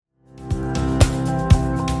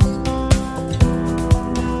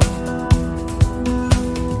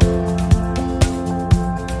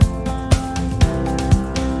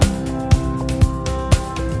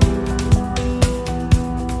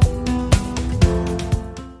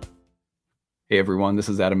Hey everyone, this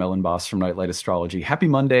is Adam Ellenboss from Nightlight Astrology. Happy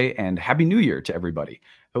Monday and Happy New Year to everybody.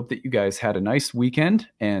 Hope that you guys had a nice weekend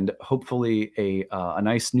and hopefully a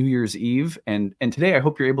nice New Year's Eve. And today I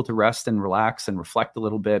hope you're able to rest and relax and reflect a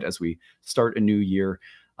little bit as we start a new year.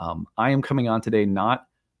 I am coming on today not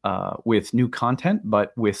with new content,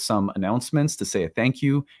 but with some announcements to say a thank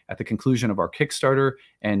you at the conclusion of our Kickstarter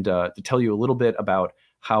and to tell you a little bit about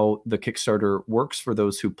how the Kickstarter works for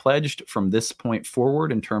those who pledged from this point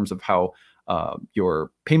forward in terms of how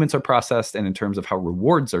your payments are processed and in terms of how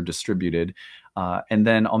rewards are distributed. And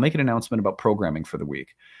then I'll make an announcement about programming for the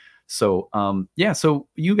week. So so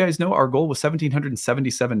you guys know our goal was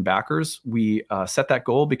 1,777 backers. We set that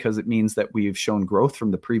goal because it means that we've shown growth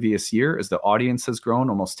from the previous year as the audience has grown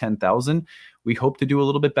almost 10,000. We hope to do a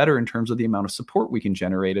little bit better in terms of the amount of support we can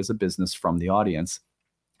generate as a business from the audience.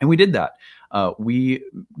 And we did that. We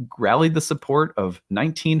rallied the support of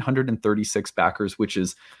 1,936 backers, which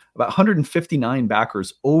is about 159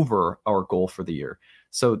 backers over our goal for the year.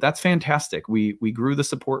 So that's fantastic. We grew the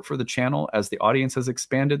support for the channel as the audience has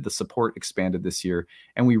expanded. The support expanded this year,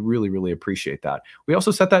 and we really, really appreciate that. We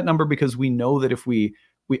also set that number because we know that if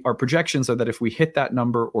our projections are that if we hit that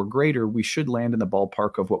number or greater, we should land in the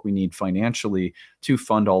ballpark of what we need financially to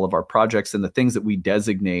fund all of our projects and the things that we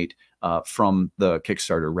designate from the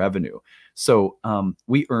Kickstarter revenue. So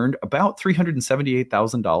we earned about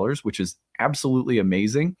 $378,000, which is absolutely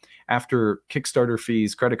amazing. After Kickstarter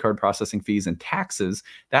fees, credit card processing fees, and taxes,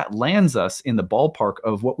 that lands us in the ballpark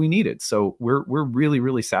of what we needed. So we're really,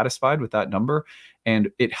 really satisfied with that number. And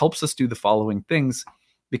it helps us do the following things,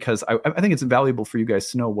 because I think it's valuable for you guys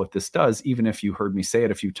to know what this does, even if you heard me say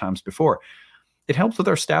it a few times before. It helps with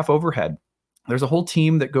our staff overhead. There's a whole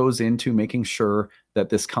team that goes into making sure that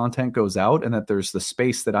this content goes out and that there's the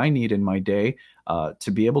space that I need in my day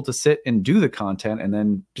to be able to sit and do the content and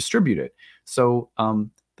then distribute it. So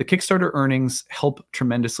the Kickstarter earnings help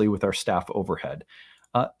tremendously with our staff overhead.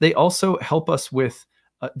 They also help us with,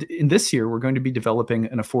 in this year, we're going to be developing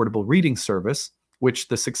an affordable reading service, which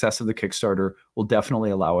the success of the Kickstarter will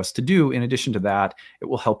definitely allow us to do. In addition to that, it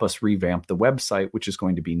will help us revamp the website, which is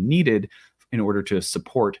going to be needed in order to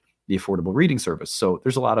support the affordable reading service. So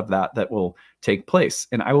there's a lot of that will take place.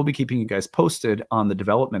 And I will be keeping you guys posted on the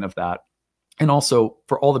development of that. And also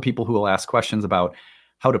for all the people who will ask questions about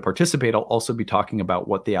how to participate, I'll also be talking about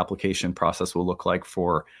what the application process will look like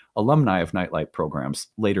for alumni of Nightlight programs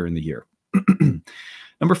later in the year.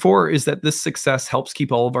 Number 4 is that this success helps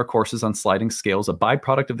keep all of our courses on sliding scales, a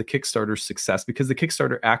byproduct of the Kickstarter's success, because the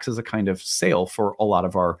Kickstarter acts as a kind of sale for a lot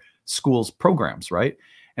of our schools' programs, right?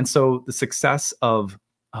 And so the success of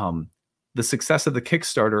the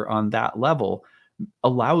Kickstarter on that level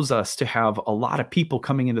allows us to have a lot of people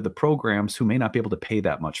coming into the programs who may not be able to pay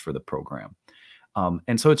that much for the program.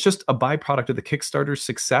 And so it's just a byproduct of the Kickstarter's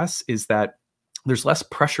success is that there's less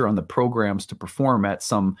pressure on the programs to perform at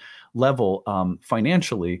some level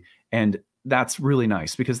financially. And that's really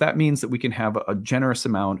nice because that means that we can have a generous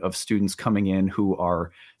amount of students coming in who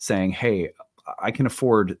are saying, hey, I can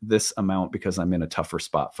afford this amount because I'm in a tougher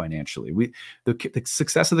spot financially. The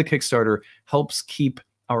success of the Kickstarter helps keep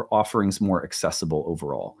our offerings more accessible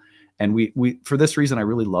overall. And we for this reason, I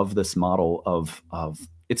really love this model of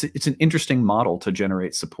it's an interesting model to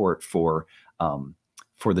generate support for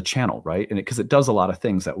the channel, right? And because it does a lot of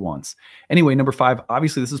things at once. Anyway, number 5,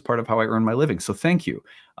 obviously this is part of how I earn my living. So thank you.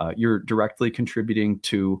 You're directly contributing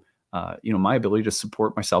to my ability to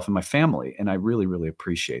support myself and my family. And I really, really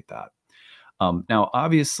appreciate that. Now,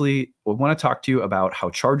 obviously, I want to talk to you about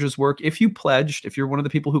how charges work. If you're one of the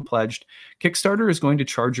people who pledged, Kickstarter is going to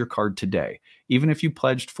charge your card today. Even if you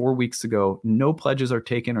pledged 4 weeks ago, no pledges are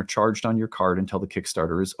taken or charged on your card until the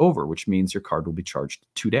Kickstarter is over, which means your card will be charged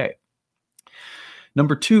today.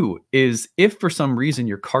 Number 2 is if for some reason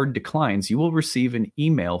your card declines, you will receive an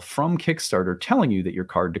email from Kickstarter telling you that your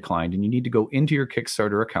card declined, and you need to go into your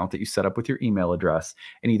Kickstarter account that you set up with your email address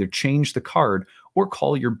and either change the card or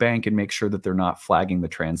call your bank and make sure that they're not flagging the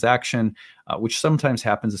transaction, which sometimes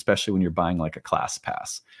happens, especially when you're buying like a class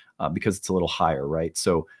pass because it's a little higher, right?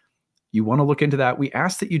 So you want to look into that. We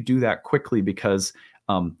ask that you do that quickly because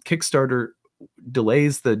Kickstarter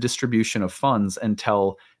delays the distribution of funds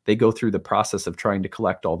until they go through the process of trying to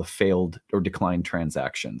collect all the failed or declined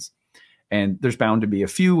transactions. And there's bound to be a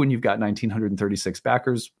few when you've got 1,936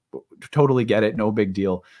 backers. Totally get it. No big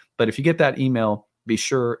deal. But if you get that email, be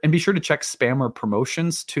sure to check spam or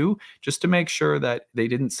promotions too, just to make sure that they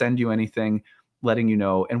didn't send you anything letting you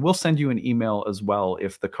know. And we'll send you an email as well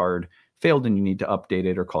if the card failed and you need to update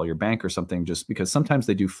it or call your bank or something, just because sometimes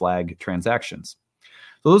they do flag transactions.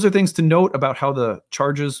 So those are things to note about how the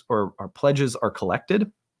charges or our pledges are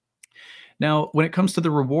collected. Now, when it comes to the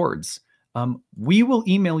rewards, we will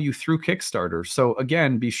email you through Kickstarter. So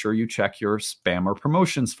again, be sure you check your spam or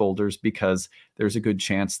promotions folders, because there's a good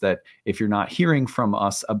chance that if you're not hearing from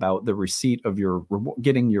us about the receipt of your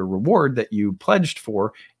getting your reward that you pledged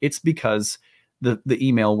for, it's because the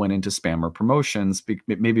email went into spam or promotions,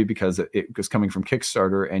 maybe because it was coming from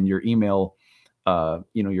Kickstarter and your email,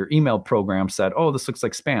 your email program said, oh, this looks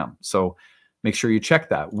like spam. So make sure you check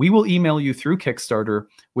that. We will email you through Kickstarter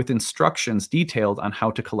with instructions detailed on how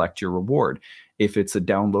to collect your reward. If it's a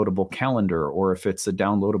downloadable calendar, or if it's a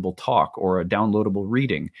downloadable talk, or a downloadable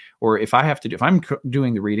reading, or if I'm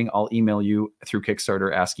doing the reading, I'll email you through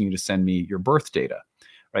Kickstarter asking you to send me your birth data,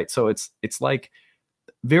 right? So it's like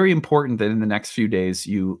very important that in the next few days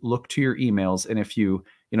you look to your emails, and if you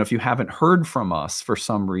haven't heard from us for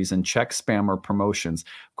some reason, check spam or promotions.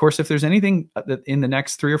 Of course, if there's anything that in the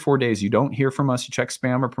next 3 or 4 days you don't hear from us, you check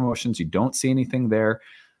spam or promotions, you don't see anything there,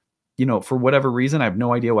 for whatever reason, I have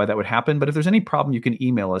no idea why that would happen. But if there's any problem, you can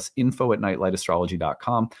email us,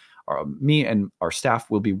 info@nightlightastrology.com. Me and our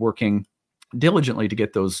staff will be working diligently to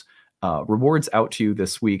get those rewards out to you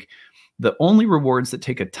this week. The only rewards that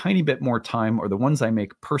take a tiny bit more time are the ones I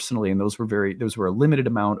make personally, and those were a limited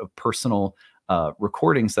amount of personal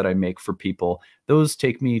recordings that I make for people. Those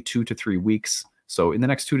take me 2 to 3 weeks. So in the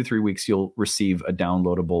next 2 to 3 weeks, you'll receive a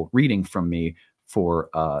downloadable reading from me for.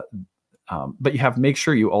 But make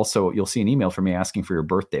sure you'll see an email from me asking for your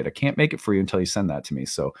birth date. I can't make it for you until you send that to me.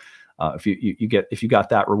 So if you got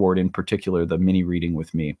that reward in particular, the mini reading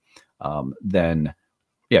with me, then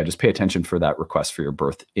yeah, just pay attention for that request for your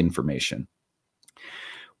birth information.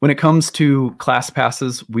 When it comes to class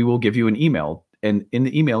passes, we will give you an email. And in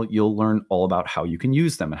the email, you'll learn all about how you can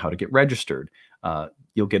use them and how to get registered.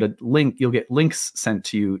 You'll get a link. You'll get links sent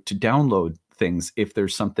to you to download things if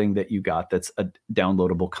there's something that you got that's a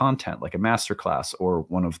downloadable content, like a masterclass or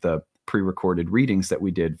one of the pre-recorded readings that we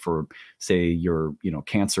did for, say, your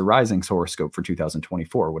Cancer Rising horoscope for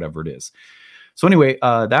 2024, whatever it is. So anyway,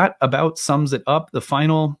 that about sums it up. The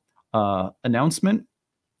final announcement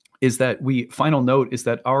is that final note is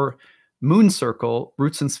that our moon circle,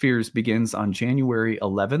 Roots and Spheres, begins on January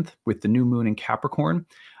 11th with the new moon in Capricorn.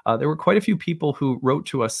 There were quite a few people who wrote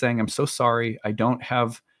to us saying, I'm so sorry, I don't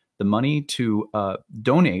have the money to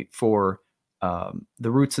donate for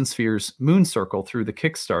the Roots and Spheres moon circle through the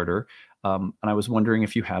Kickstarter. And I was wondering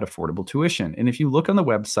if you had affordable tuition. And if you look on the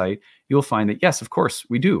website, you'll find that, yes, of course,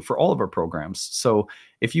 we do for all of our programs. So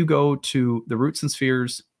if you go to the Roots and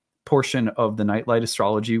Spheres portion of the Nightlight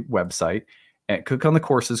Astrology website and click on the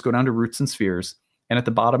courses, go down to Roots and Spheres, and at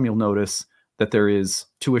the bottom, you'll notice that there is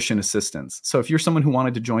tuition assistance. So if you're someone who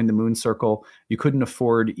wanted to join the Moon Circle, you couldn't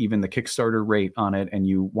afford even the Kickstarter rate on it, and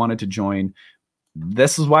you wanted to join,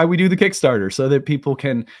 this is why we do the Kickstarter, so that people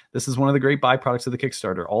can, this is one of the great byproducts of the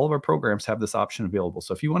Kickstarter. All of our programs have this option available.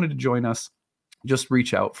 So if you wanted to join us, just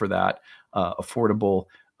reach out for that affordable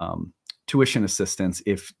tuition assistance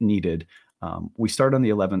if needed. We start on the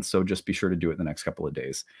 11th, so just be sure to do it in the next couple of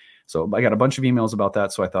days. So I got a bunch of emails about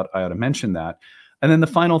that, so I thought I ought to mention that. And then the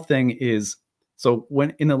final thing is, so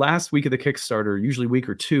when in the last week of the Kickstarter, usually week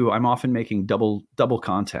or two, I'm often making double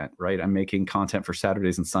content, right? I'm making content for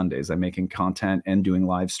Saturdays and Sundays. I'm making content and doing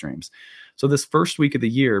live streams. So this first week of the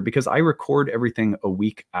year, because I record everything a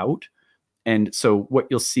week out, and so what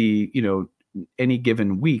you'll see, any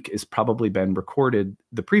given week is probably been recorded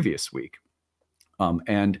the previous week.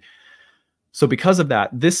 And so because of that,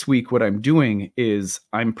 this week, what I'm doing is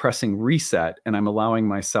I'm pressing reset and I'm allowing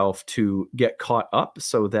myself to get caught up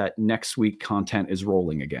so that next week content is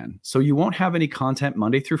rolling again. So you won't have any content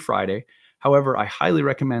Monday through Friday. However, I highly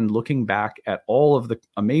recommend looking back at all of the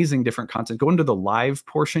amazing different content. Go into the live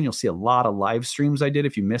portion. You'll see a lot of live streams I did.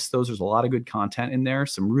 If you missed those, there's a lot of good content in there.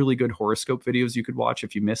 Some really good horoscope videos you could watch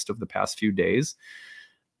if you missed of the past few days.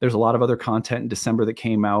 There's a lot of other content in December that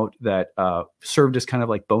came out that served as kind of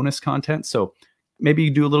like bonus content. So maybe you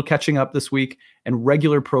do a little catching up this week, and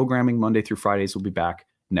regular programming Monday through Fridays will be back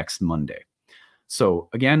next Monday. So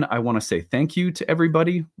again, I want to say thank you to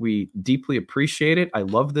everybody. We deeply appreciate it. I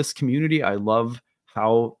love this community. I love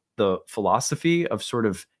how the philosophy of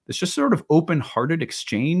it's just sort of open-hearted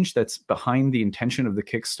exchange that's behind the intention of the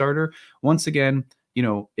Kickstarter. Once again,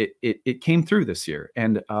 it came through this year,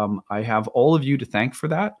 and I have all of you to thank for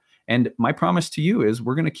that. And my promise to you is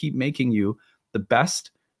we're going to keep making you the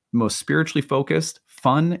best, most spiritually focused,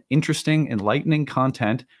 fun, interesting, enlightening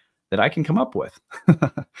content that I can come up with.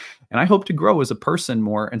 And I hope to grow as a person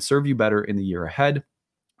more and serve you better in the year ahead.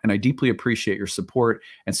 And I deeply appreciate your support,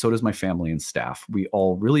 and so does my family and staff. We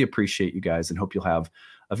all really appreciate you guys and hope you'll have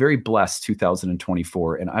a very blessed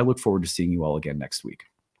 2024. And I look forward to seeing you all again next week.